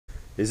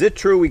Is it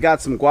true we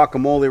got some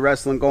guacamole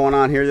wrestling going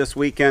on here this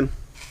weekend?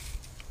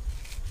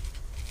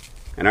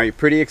 And are you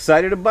pretty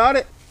excited about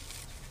it?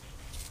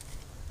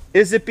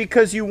 Is it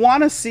because you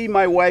want to see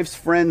my wife's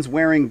friends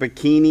wearing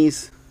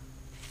bikinis?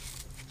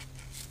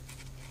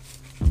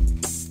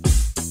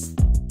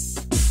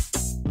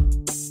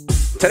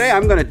 Today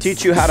I'm going to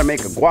teach you how to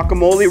make a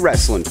guacamole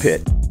wrestling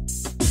pit.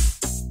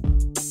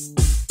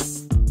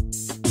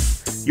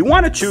 You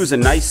want to choose a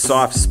nice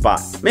soft spot.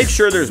 Make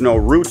sure there's no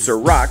roots or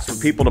rocks for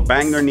people to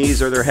bang their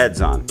knees or their heads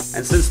on.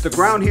 And since the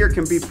ground here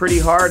can be pretty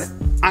hard,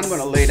 I'm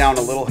going to lay down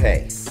a little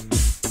hay.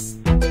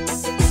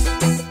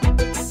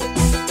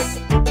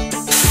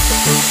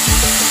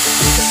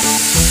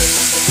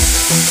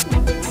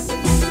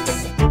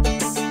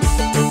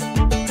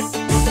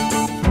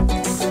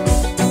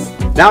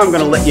 Now I'm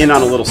going to let you in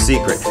on a little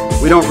secret.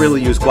 We don't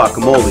really use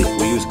guacamole,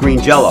 we use green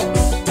jello.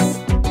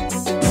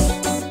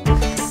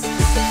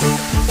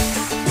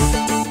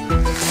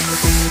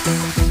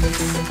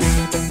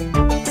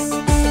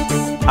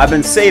 I've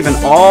been saving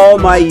all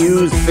my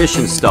used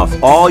fishing stuff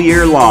all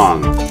year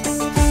long.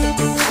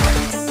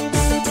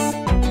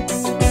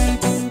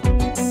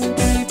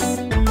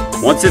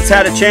 Once it's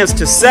had a chance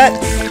to set,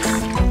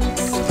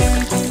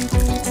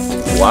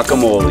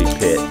 guacamole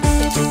pit.